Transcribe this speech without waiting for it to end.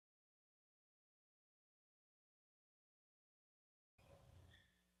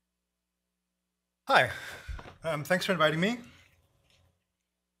Hi, thanks for inviting me.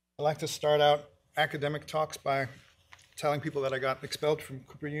 I'd like to start out academic talks by telling people that I got expelled from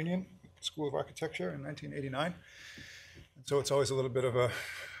Cooper Union School of Architecture in 1989. And so it's always a little bit of a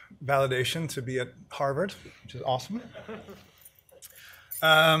validation to be at Harvard, which is awesome.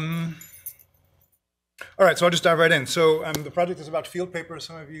 All right, so I'll just dive right in. So the project is about field paper.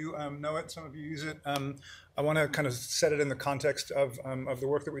 Some of you know it, some of you use it. I want to kind of set it in the context of the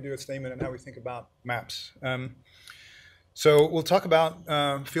work that we do at Stamen and how we think about maps. So we'll talk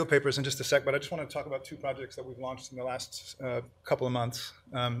about field papers in just a sec, but I just want to talk about two projects that we've launched in the last couple of months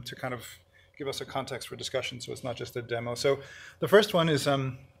to kind of give us a context for discussion, so it's not just a demo. So the first one is,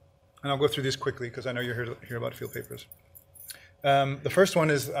 and I'll go through these quickly because I know you're here to hear about field papers. The first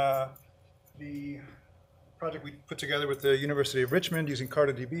one is the project we put together with the University of Richmond using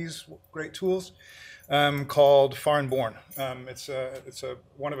CartoDB's great tools called Foreign Born. It's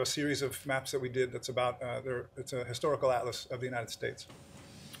one of a series of maps that we did that's about, it's a historical atlas of the United States.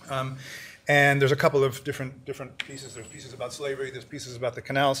 And there's a couple of different pieces. There's pieces about slavery, there's pieces about the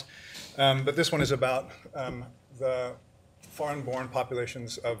canals, but this one is about the foreign-born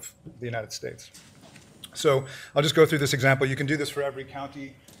populations of the United States. So I'll just go through this example. You can do this for every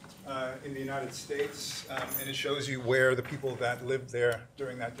county in the United States, and it shows you where the people that lived there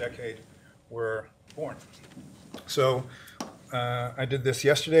during that decade were born. So I did this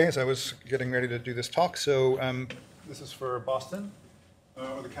yesterday as I was getting ready to do this talk. So this is for Boston,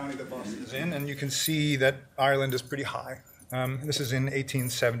 or the county that Boston is in, and you can see that Ireland is pretty high. This is in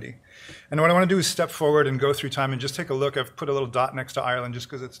 1870. And what I want to do is step forward and go through time and just take a look. I've put a little dot next to Ireland just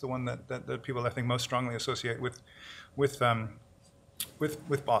because it's the one that people I think most strongly associate with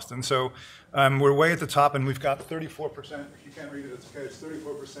Boston. So we're way at the top, and we've got 34%. If you can't read it, it's okay. It's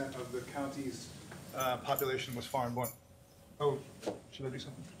 34% of the county's population was foreign born. Oh, should I do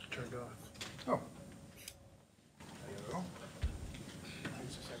something? Turn it off. Oh. There you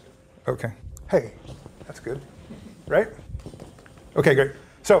go. Okay. Hey, that's good, right? Okay, great.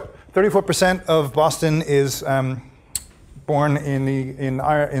 So 34% of Boston is born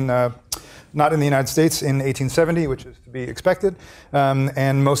not in the United States in 1870, which is to be expected,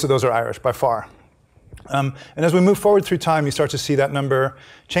 and most of those are Irish by far. And as we move forward through time, you start to see that number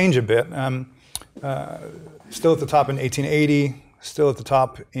change a bit. Still at the top in 1880, still at the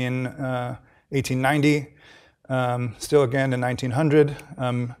top in 1890, still again in 1900,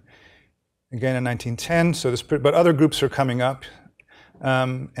 again in 1910. So but other groups are coming up.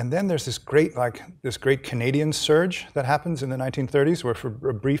 And then there's this great Canadian surge that happens in the 1930s, where for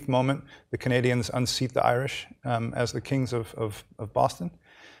a brief moment the Canadians unseat the Irish as the kings of Boston,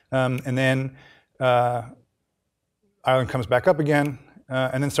 and then Ireland comes back up again,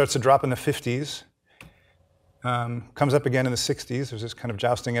 and then starts to drop in the 50s. Comes up again in the 60s. There's this kind of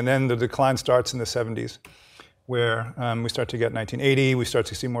jousting, and then the decline starts in the 70s, where we start to get 1980. We start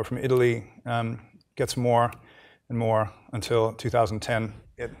to see more from Italy. Gets more and more until 2010,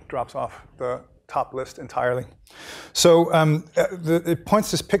 it drops off the top list entirely. So it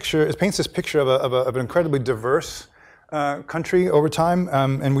paints this picture of an incredibly diverse country over time,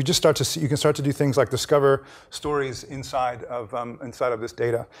 and we just start to see. You can start to do things like discover stories inside of this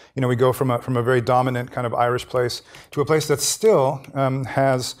data. You know, we go from a very dominant kind of Irish place to a place that still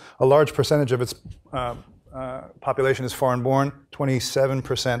has a large percentage of its population is foreign-born,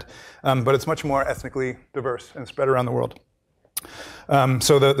 27%, but it's much more ethnically diverse and spread around the world.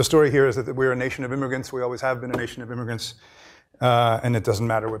 So the story here is that we're a nation of immigrants. We always have been a nation of immigrants, and it doesn't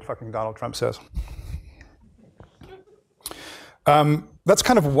matter what fucking Donald Trump says. That's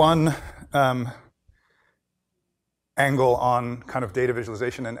kind of one angle on kind of data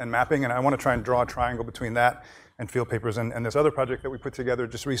visualization and mapping, and I want to try and draw a triangle between that and field papers and this other project that we put together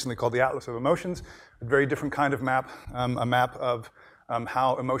just recently called the Atlas of Emotions, a very different kind of map, a map of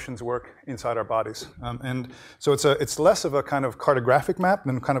how emotions work inside our bodies. And so it's less of a kind of cartographic map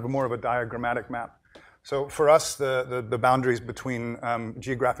than kind of more of a diagrammatic map. So for us, the boundaries between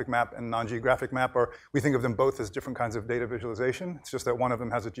geographic map and non-geographic map we think of them both as different kinds of data visualization. It's just that one of them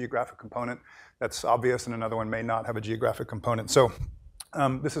has a geographic component that's obvious and another one may not have a geographic component. So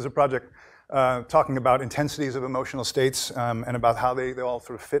this is a project talking about intensities of emotional states and about how they all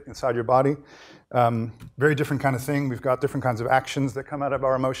sort of fit inside your body. Very different kind of thing. We've got different kinds of actions that come out of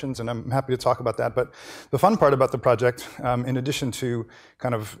our emotions, and I'm happy to talk about that. But the fun part about the project, in addition to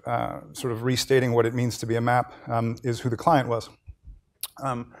kind of sort of restating what it means to be a map, is who the client was.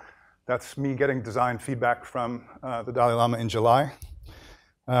 That's me getting design feedback from the Dalai Lama in July.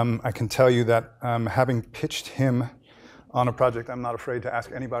 I can tell you that having pitched him on a project, I'm not afraid to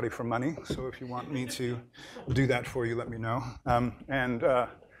ask anybody for money. So if you want me to do that for you, let me know.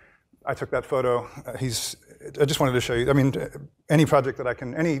 I took that photo. I just wanted to show you. I mean, any project that I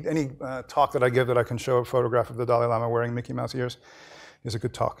can, any talk that I give that I can show a photograph of the Dalai Lama wearing Mickey Mouse ears is a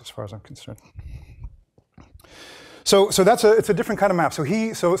good talk as far as I'm concerned. So it's a different kind of map.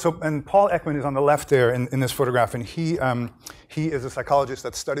 And Paul Ekman is on the left there in this photograph, and he is a psychologist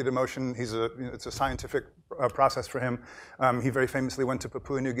that studied emotion. It's a scientific process for him. He very famously went to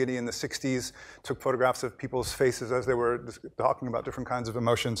Papua New Guinea in the 60s, took photographs of people's faces as they were talking about different kinds of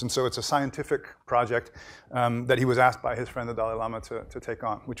emotions. And so it's a scientific project that he was asked by his friend the Dalai Lama to take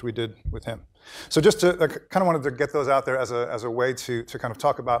on, which we did with him. So just to kind of wanted to get those out there as a way to kind of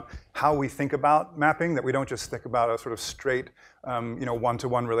talk about how we think about mapping, that we don't just think about a sort of straight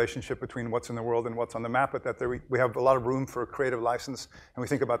one-to-one relationship between what's in the world and what's on the map, but that we have a lot of room for creative license, and we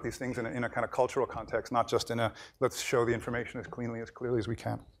think about these things in a kind of cultural context, not just in a let's show the information as clearly as we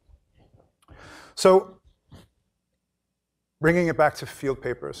can. So bringing it back to field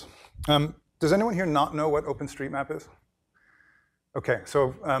papers. Does anyone here not know what OpenStreetMap is? Okay,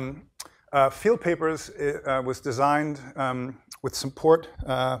 so field papers was designed with support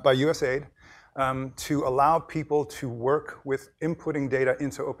by USAID to allow people to work with inputting data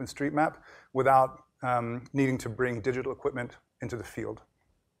into OpenStreetMap without needing to bring digital equipment into the field.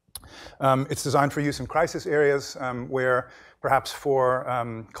 It's designed for use in crisis areas where perhaps for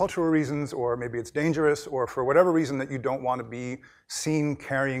cultural reasons, or maybe it's dangerous, or for whatever reason that you don't want to be seen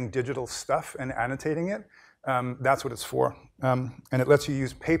carrying digital stuff and annotating it. That's what it's for. And it lets you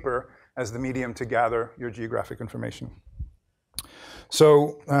use paper as the medium to gather your geographic information.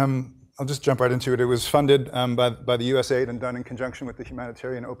 So I'll just jump right into it. It was funded by the USAID and done in conjunction with the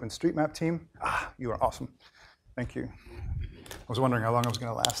humanitarian OpenStreetMap team. Ah, you are awesome. Thank you. I was wondering how long I was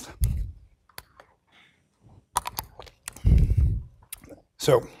going to last.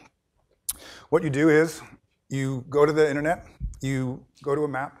 So what you do is you go to the internet, you go to a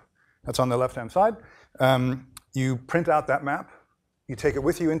map that's on the left-hand side, you print out that map, you take it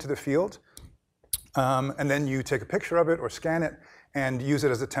with you into the field, and then you take a picture of it or scan it and use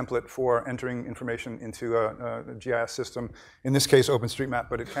it as a template for entering information into a GIS system. In this case, OpenStreetMap,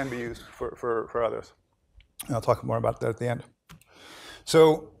 but it can be used for others. And I'll talk more about that at the end.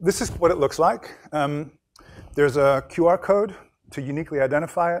 So this is what it looks like. There's a QR code to uniquely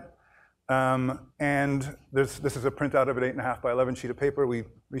identify it. And this is a printout of an 8.5 by 11 sheet of paper. We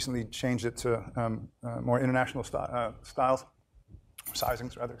recently changed it to more international styles,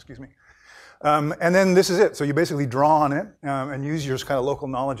 sizings rather, excuse me. And then this is it. So you basically draw on it and use your kind of local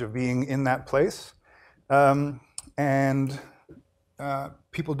knowledge of being in that place. And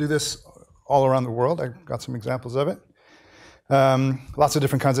people do this all around the world. I got some examples of it. Lots of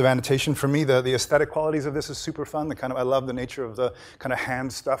different kinds of annotation. For me, the aesthetic qualities of this is super fun. I love the nature of the kind of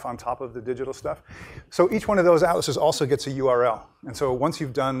hand stuff on top of the digital stuff. So each one of those atlases also gets a URL. And so once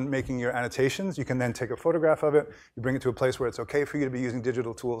you've done making your annotations, you can then take a photograph of it. You bring it to a place where it's okay for you to be using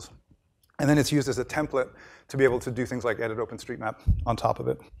digital tools. And then it's used as a template to be able to do things like edit OpenStreetMap on top of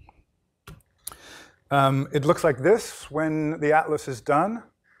it. It looks like this when the atlas is done.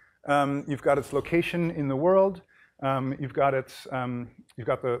 You've got its location in the world. You've got the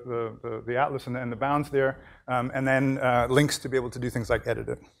atlas and the bounds there, and then links to be able to do things like edit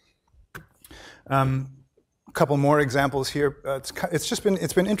it. A couple more examples here.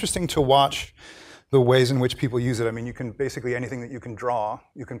 It's been interesting to watch the ways in which people use it. I mean, you can basically anything that you can draw,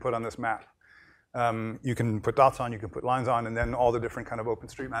 you can put on this map. You can put dots on, you can put lines on, and then all the different kind of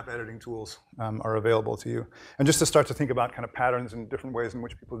OpenStreetMap editing tools are available to you. And just to start to think about kind of patterns and different ways in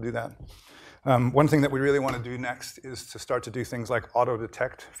which people do that. One thing that we really want to do next is to start to do things like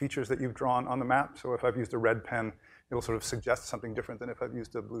auto-detect features that you've drawn on the map. So if I've used a red pen, it'll sort of suggest something different than if I've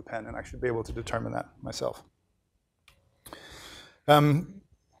used a blue pen, and I should be able to determine that myself.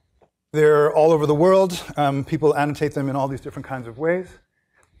 They're all over the world. People annotate them in all these different kinds of ways.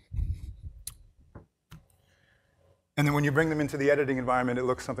 And then when you bring them into the editing environment, it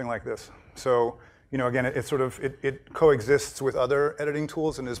looks something like this. So, again, it coexists with other editing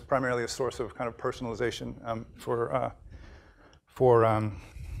tools and is primarily a source of kind of personalization for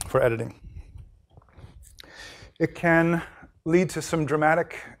editing. It can lead to some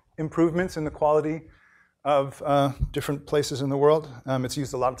dramatic improvements in the quality of different places in the world. It's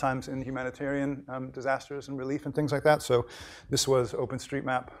used a lot of times in humanitarian disasters and relief and things like that. So this was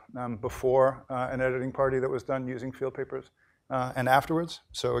OpenStreetMap before an editing party that was done using field papers and afterwards.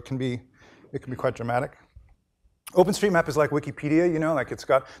 So it can be quite dramatic. OpenStreetMap is like Wikipedia, you know, like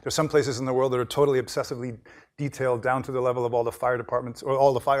there's some places in the world that are totally obsessively detailed down to the level of all the fire departments or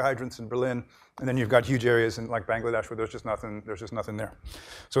all the fire hydrants in Berlin, and then you've got huge areas in like Bangladesh where there's just nothing there.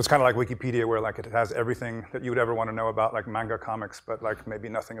 So it's kind of like Wikipedia, where like it has everything that you would ever want to know about, like manga comics, but like maybe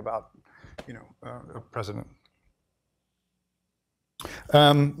nothing about, you know, a president.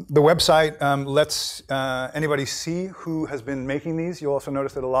 The website lets anybody see who has been making these. You'll also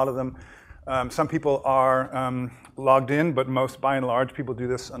notice that a lot of them, some people are logged in, but by and large, people do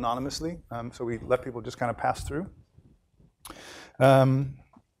this anonymously. So we let people just kind of pass through.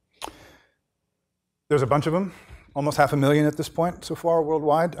 There's a bunch of them, almost 500,000 at this point so far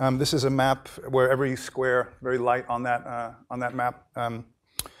worldwide. This is a map where every square, very light on that map,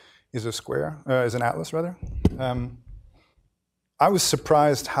 is a square, is an atlas rather. I was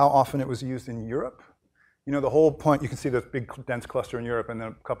surprised how often it was used in Europe. You know, the whole point, you can see the big dense cluster in Europe and then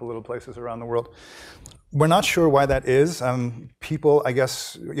a couple little places around the world. We're not sure why that is. People, I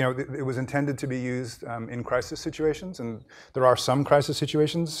guess, you know, it was intended to be used in crisis situations, and there are some crisis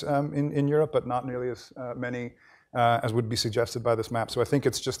situations in Europe, but not nearly as many as would be suggested by this map. So I think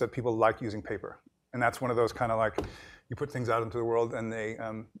it's just that people like using paper. And that's one of those kind of like, you put things out into the world and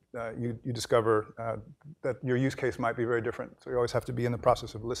you discover that your use case might be very different. So you always have to be in the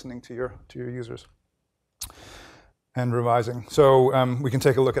process of listening to your users and revising. So we can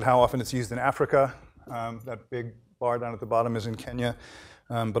take a look at how often it's used in Africa. That big bar down at the bottom is in Kenya,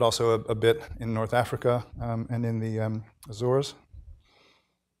 but also a bit in North Africa and in the Azores.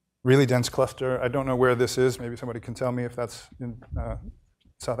 Really dense cluster. I don't know where this is. Maybe somebody can tell me if that's in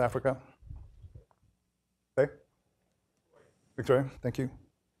South Africa. Okay. Victoria, thank you.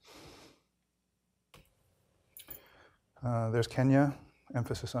 There's Kenya,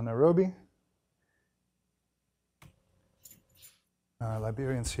 emphasis on Nairobi.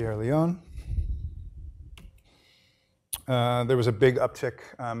 Liberia and Sierra Leone. There was a big uptick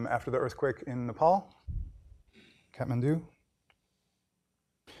after the earthquake in Nepal, Kathmandu.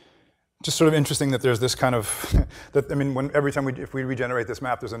 Just sort of interesting that there's this kind of, I mean, every time if we regenerate this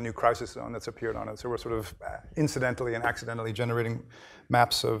map, there's a new crisis zone that's appeared on it. So we're sort of incidentally and accidentally generating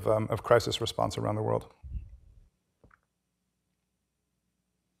maps of crisis response around the world.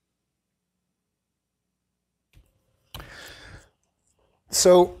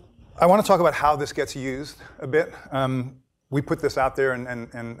 So I want to talk about how this gets used a bit. We put this out there and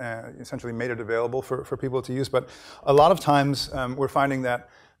essentially made it available for people to use. But a lot of times we're finding that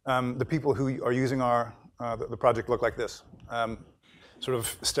the people who are using the project look like this. Sort of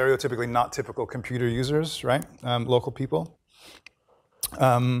stereotypically not typical computer users, right? Local people.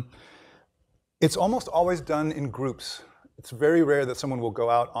 It's almost always done in groups. It's very rare that someone will go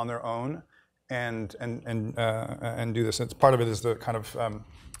out on their own and do this. It's part of it is the kind of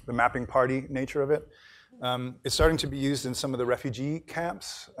the mapping party nature of it. It's starting to be used in some of the refugee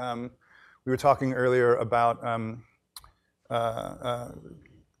camps. We were talking earlier about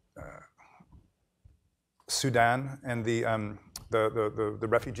Sudan and the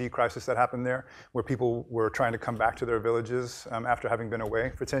refugee crisis that happened there, where people were trying to come back to their villages after having been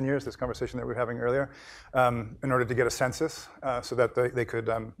away for 10 years, this conversation that we were having earlier, in order to get a census so that they could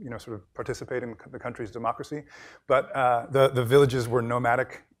you know, sort of participate in the country's democracy. But the villages were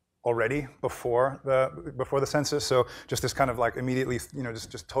nomadic already before the census, so just this kind of like immediately, you know,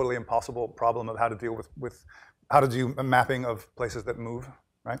 just totally impossible problem of how to deal with how to do a mapping of places that move,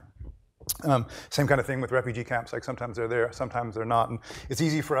 right? Same kind of thing with refugee camps, like sometimes they're there, sometimes they're not. And it's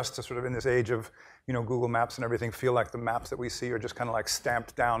easy for us to sort of, in this age of, you know, Google Maps and everything, feel like the maps that we see are just kind of like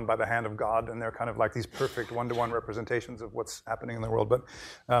stamped down by the hand of God, and they're kind of like these perfect one-to-one representations of what's happening in the world. But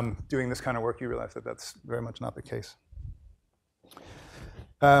doing this kind of work, you realize that that's very much not the case.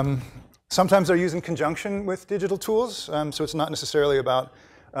 Sometimes they're used in conjunction with digital tools, so it's not necessarily about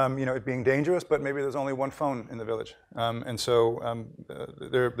you know, it being dangerous, but maybe there's only one phone in the village. And so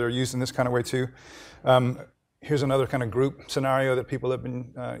they're used in this kind of way too. Here's another kind of group scenario that people have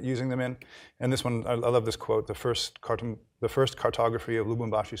been using them in. And this one, I love this quote, the first cartography of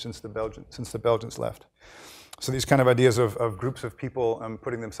Lubumbashi since the Belgians left. So these kind of ideas of groups of people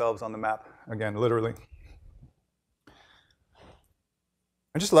putting themselves on the map, again, literally.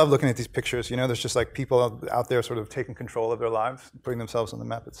 I just love looking at these pictures. You know, there's just like people out there sort of taking control of their lives, putting themselves on the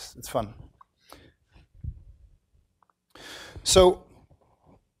map. It's fun. So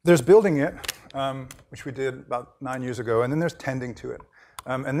there's building it, which we did about 9 years ago, and then there's tending to it.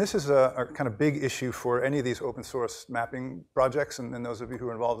 And this is a kind of big issue for any of these open source mapping projects, and those of you who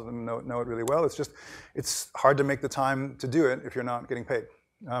are involved in them know it really well. It's hard to make the time to do it if you're not getting paid.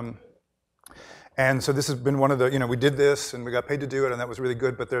 And so this has been one of the, you know, we did this and we got paid to do it and that was really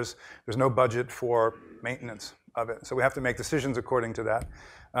good, but there's no budget for maintenance. of it. So we have to make decisions according to that.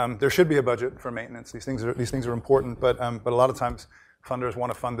 There should be a budget for maintenance. These things are important, but a lot of times funders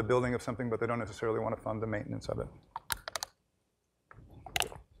want to fund the building of something, but they don't necessarily want to fund the maintenance of it.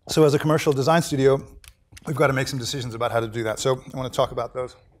 So as a commercial design studio, we've got to make some decisions about how to do that. So I want to talk about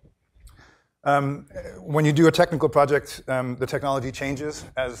those. When you do a technical project, the technology changes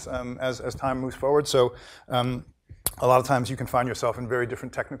as time moves forward. So a lot of times you can find yourself in very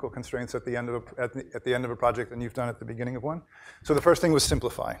different technical constraints at the end of a project than you've done at the beginning of one. So the first thing was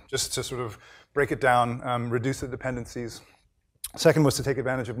simplify, just to sort of break it down, reduce the dependencies. Second was to take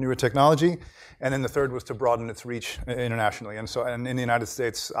advantage of newer technology, and then the third was to broaden its reach internationally. And in the United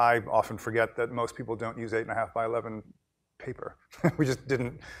States, I often forget that most people don't use 8.5 by 11 paper. We just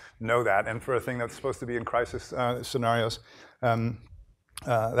didn't know that. And for a thing that's supposed to be in crisis scenarios,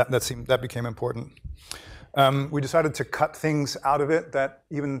 that became important. We decided to cut things out of it that,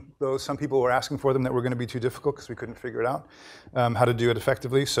 even though some people were asking for them, that were going to be too difficult because we couldn't figure it out, how to do it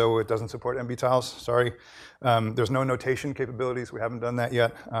effectively. So it doesn't support MB tiles, sorry. There's no notation capabilities, we haven't done that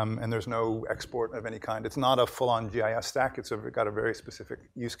yet, and there's no export of any kind. It's not a full-on GIS stack, it's got a very specific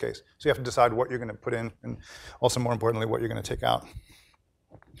use case. So you have to decide what you're going to put in, and also more importantly, what you're going to take out.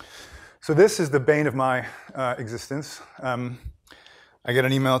 So this is the bane of my existence. I get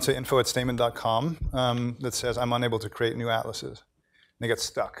an email to info@stamen.com that says I'm unable to create new atlases. And they get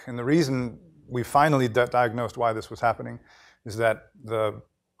stuck. And the reason we finally diagnosed why this was happening is that the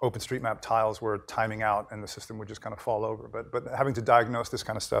OpenStreetMap tiles were timing out and the system would just kind of fall over. But having to diagnose this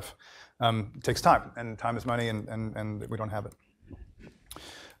kind of stuff takes time, and time is money, and we don't have it.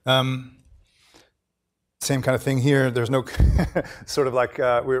 Same kind of thing here. There's no, sort of like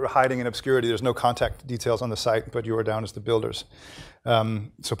we're hiding in obscurity. There's no contact details on the site, but you are down as the builders.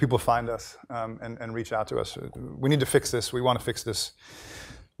 So people find us and reach out to us. We need to fix this. We want to fix this.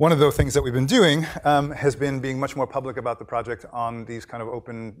 One of the things that we've been doing has been being much more public about the project on these kind of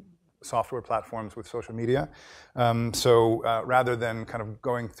open software platforms with social media. So rather than kind of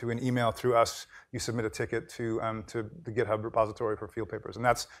going through an email through us, you submit a ticket to the GitHub repository for field papers. And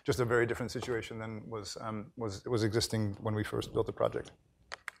that's just a very different situation than was existing when we first built the project.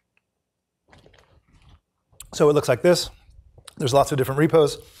 So it looks like this. There's lots of different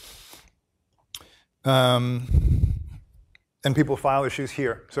repos. And people file issues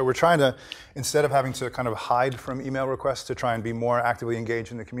here. So we're trying to, instead of having to kind of hide from email requests, to try and be more actively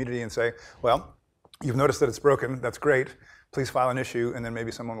engaged in the community and say, well, you've noticed that it's broken, that's great, please file an issue, and then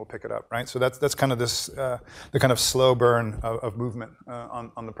maybe someone will pick it up, right? So that's kind of this, the kind of slow burn of movement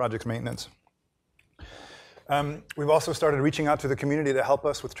on the project's maintenance. We've also started reaching out to the community to help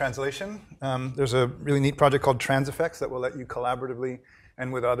us with translation. There's a really neat project called Transifex that will let you collaboratively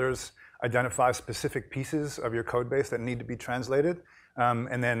and with others identify specific pieces of your code base that need to be translated,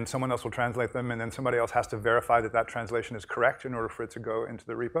 and then someone else will translate them, and then somebody else has to verify that that translation is correct in order for it to go into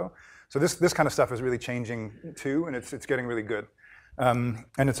the repo. So this kind of stuff is really changing too, and it's getting really good. And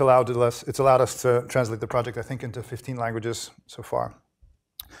it's allowed us to translate the project, I think, into 15 languages so far.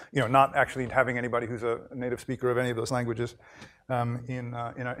 You know, not actually having anybody who's a native speaker of any of those languages in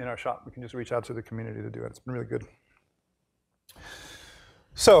our shop. We can just reach out to the community to do it. It's been really good.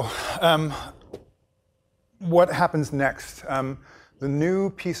 So, what happens next? The new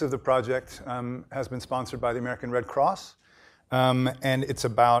piece of the project has been sponsored by the American Red Cross, and it's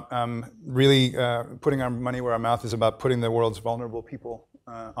about really putting our money where our mouth is, about putting the world's vulnerable people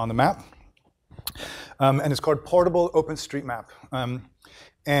on the map. And it's called Portable OpenStreetMap.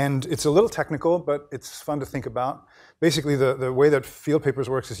 And it's a little technical, but it's fun to think about. Basically, the way that field papers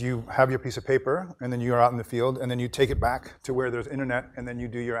works is you have your piece of paper, and then you're out in the field, and then you take it back to where there's internet, and then you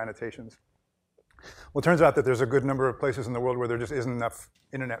do your annotations. Well, it turns out that there's a good number of places in the world where there just isn't enough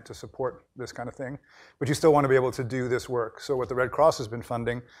internet to support this kind of thing, but you still want to be able to do this work. So what the Red Cross has been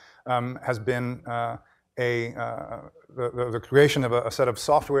funding has been the creation of a set of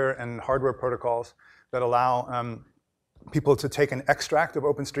software and hardware protocols that allow people to take an extract of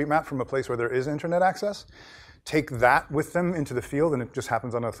OpenStreetMap from a place where there is internet access, take that with them into the field, and it just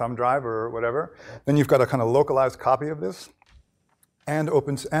happens on a thumb drive or whatever. Then you've got a kind of localized copy of this, and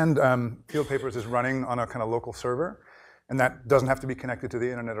Field Papers is running on a kind of local server, and that doesn't have to be connected to the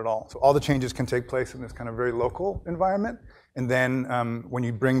internet at all. So all the changes can take place in this kind of very local environment, and then when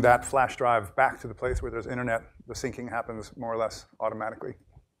you bring that flash drive back to the place where there's internet, the syncing happens more or less automatically.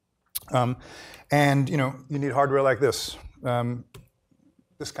 And you know, you need hardware like this,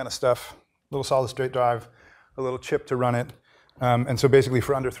 this kind of stuff, a little solid state drive, a little chip to run it. And so basically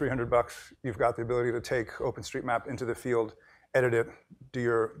for under $300, you've got the ability to take OpenStreetMap into the field, edit it, do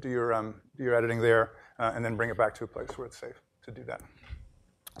your editing there, and then bring it back to a place where it's safe to do that.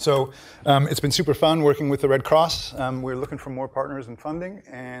 So it's been super fun working with the Red Cross. We're looking for more partners and funding,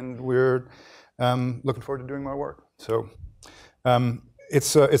 and we're looking forward to doing more work. So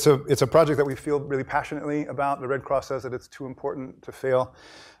it's a project that we feel really passionately about. The Red Cross says that it's too important to fail,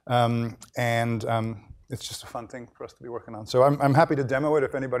 and it's just a fun thing for us to be working on. So I'm happy to demo it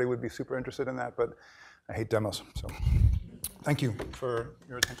if anybody would be super interested in that, but I hate demos. So thank you for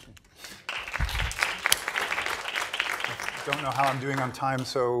your attention. I don't know how I'm doing on time,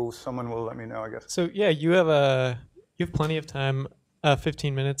 so someone will let me know, I guess. So yeah, you have plenty of time,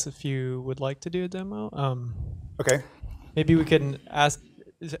 15 minutes if you would like to do a demo. Okay. Maybe we can ask,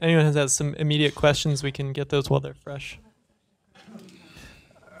 if anyone has some immediate questions, we can get those while they're fresh.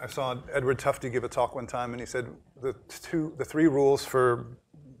 I saw Edward Tufte give a talk one time, and he said the three rules for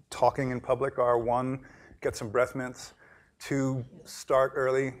talking in public are: 1, get some breath mints; 2, start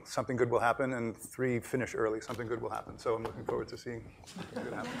early, something good will happen; and 3, finish early, something good will happen. So I'm looking forward to seeing something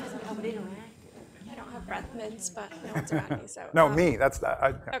good happen. I don't have breath mints, but no one's around me, so. No, me, that's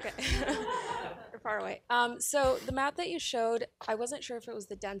that. Okay. We're far away. So the map that you showed, I wasn't sure if it was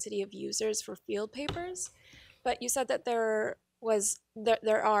the density of users for field papers, but you said that there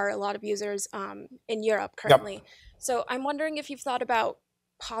are a lot of users in Europe currently. Yep. So I'm wondering if you've thought about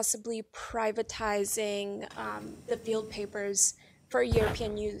possibly privatizing the field papers for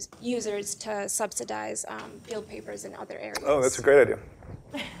European users to subsidize field papers in other areas. Oh, that's a great idea.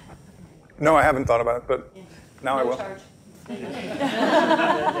 No, I haven't thought about it, but now I will.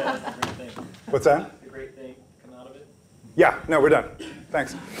 What's that? A great thing come out of it. Yeah, no, we're done.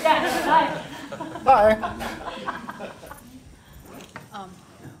 Thanks. Yeah, bye. Bye.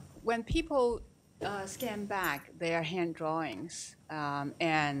 When people scan back their hand drawings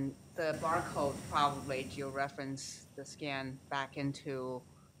and the barcode probably georeference the scan back into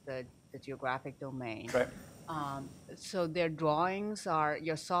the geographic domain. Right. So their drawings are,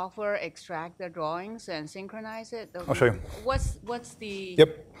 your software extract their drawings and synchronize it? I'll show you. What's the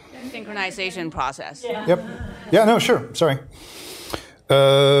synchronization process? Yeah. Yep. Yeah, no, sure. Sorry.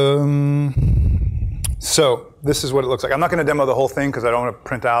 So this is what it looks like. I'm not going to demo the whole thing because I don't want to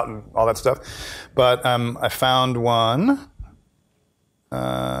print out and all that stuff. But I found one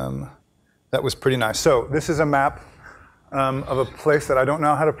that was pretty nice. So this is a map of a place that I don't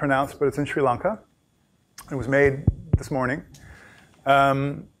know how to pronounce, but it's in Sri Lanka. It was made this morning.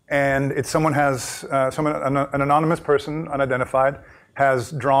 And it's an anonymous person, unidentified,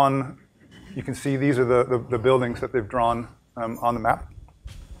 has drawn, you can see these are the buildings that they've drawn on the map.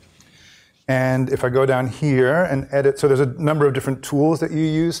 And if I go down here and edit, so there's a number of different tools that you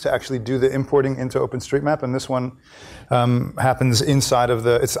use to actually do the importing into OpenStreetMap, and this one happens inside of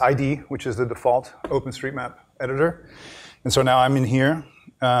it's ID, which is the default OpenStreetMap editor. And so now I'm in here,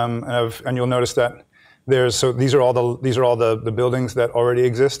 and you'll notice that these are all the buildings that already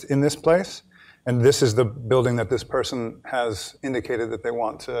exist in this place, and this is the building that this person has indicated that they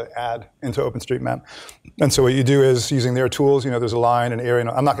want to add into OpenStreetMap. And so what you do is, using their tools, there's a line, an area.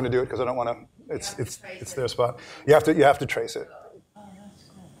 I'm not going to do it because I don't want to. It's their spot. You have to trace it. Oh, that's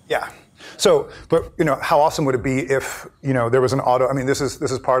cool. Yeah. So, but how awesome would it be if there was an auto? I mean, this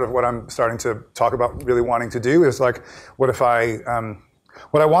is part of what I'm starting to talk about, really wanting to do. Is like, what if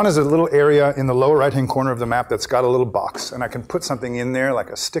what I want is a little area in the lower right-hand corner of the map that's got a little box, and I can put something in there, like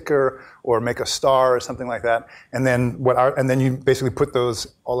a sticker or make a star or something like that. And then you basically put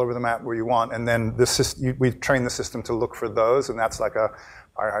those all over the map where you want, and then we train the system to look for those, and that's like a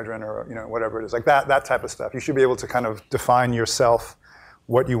fire hydrant or whatever it is, like that type of stuff. You should be able to kind of define yourself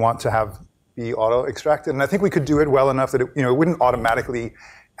what you want to have be auto-extracted, and I think we could do it well enough that it wouldn't automatically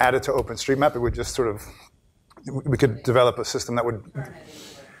add it to OpenStreetMap. It would just sort of. We could develop a system that would, that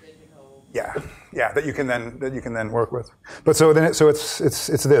you can then work with. But so it's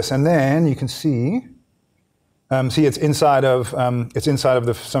this, and then you can see it's inside of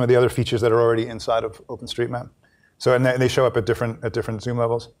some of the other features that are already inside of OpenStreetMap. So and they show up at different zoom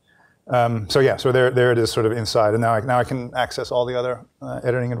levels. So there it is, sort of inside, and now I can access all the other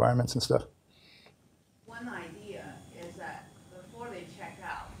editing environments and stuff. One idea is that before they check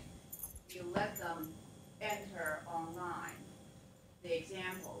out, you let them enter online the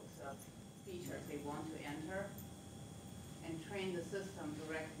examples of features they want to enter and train the system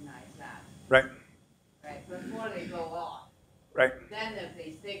to recognize that. Right. Right, before they go off. Right. Then if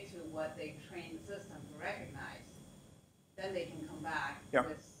they stick to what they trained the system to recognize, then they can come back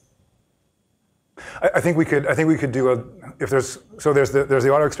with. I think we could do there's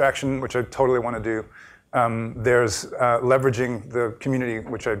the auto extraction, which I totally want to do. There's leveraging the community,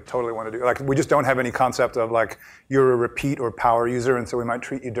 which I totally want to do. Like, we just don't have any concept of like you're a repeat or power user, and so we might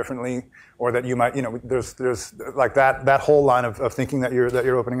treat you differently, or that you might, there's like that whole line of thinking that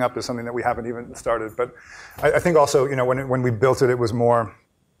you're opening up is something that we haven't even started. But I think also, when we built it, it was more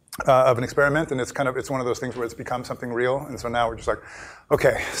of an experiment, and it's one of those things where it's become something real, and so now we're just like,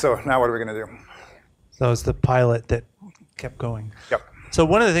 okay, so now what are we going to do? So it's the pilot that kept going. Yep. So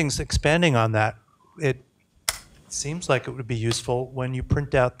one of the things, expanding on that, it seems like it would be useful when you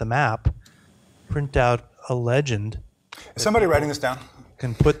print out the map, print out a legend. Is somebody writing this down?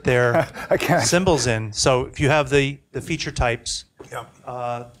 Can put their I can't. symbols in. So if you have the feature types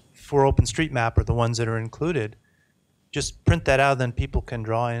for OpenStreetMap, or the ones that are included, just print that out, then people can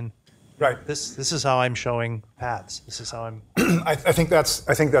draw in. Right. This is how I'm showing paths. This is how I'm. I think that's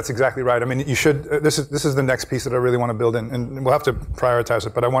exactly right. I mean, you should. This is the next piece that I really want to build in, and we'll have to prioritize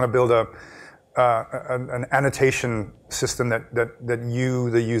it. But I want to build an annotation system that you,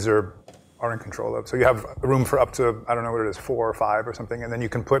 the user, are in control of. So you have room for up to, I don't know what it is, 4 or 5 or something, and then you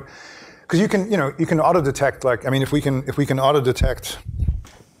can put, because you can auto detect, like, I mean, if we can auto detect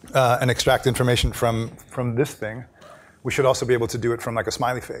and extract information from this thing, we should also be able to do it from like a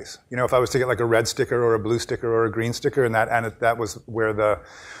smiley face. If I was to get like a red sticker or a blue sticker or a green sticker, and that was where the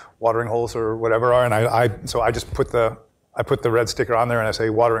watering holes or whatever are, and so I just put the red sticker on there and I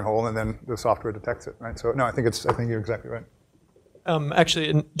say watering hole, and then the software detects it, right? So no, I think you're exactly right. Actually,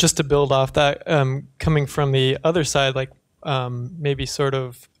 and just to build off that, coming from the other side, like maybe sort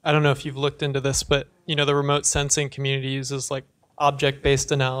of, I don't know if you've looked into this, but the remote sensing community uses like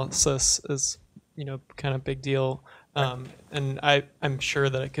object-based analysis is kind of big deal. And I'm sure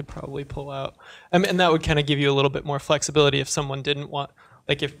that it could probably pull out, and that would kind of give you a little bit more flexibility if someone didn't want,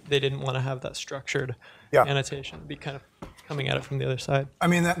 like if they didn't want to have that structured annotation, it'd be kind of coming at it from the other side. I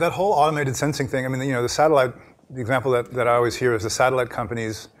mean, that whole automated sensing thing, I mean, the satellite, the example that I always hear is the satellite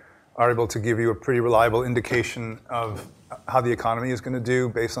companies are able to give you a pretty reliable indication of how the economy is going to do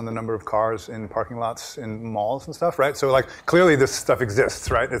based on the number of cars in parking lots in malls and stuff, right? So like clearly this stuff exists,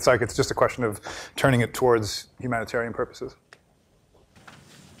 right? It's just a question of turning it towards humanitarian purposes.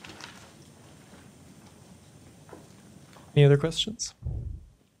 Any other questions?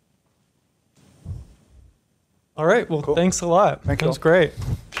 All right, well, cool. Thanks a lot. Thank you. That was great.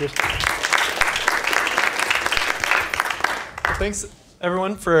 Cheers. Thanks,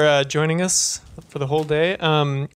 everyone, for joining us for the whole day.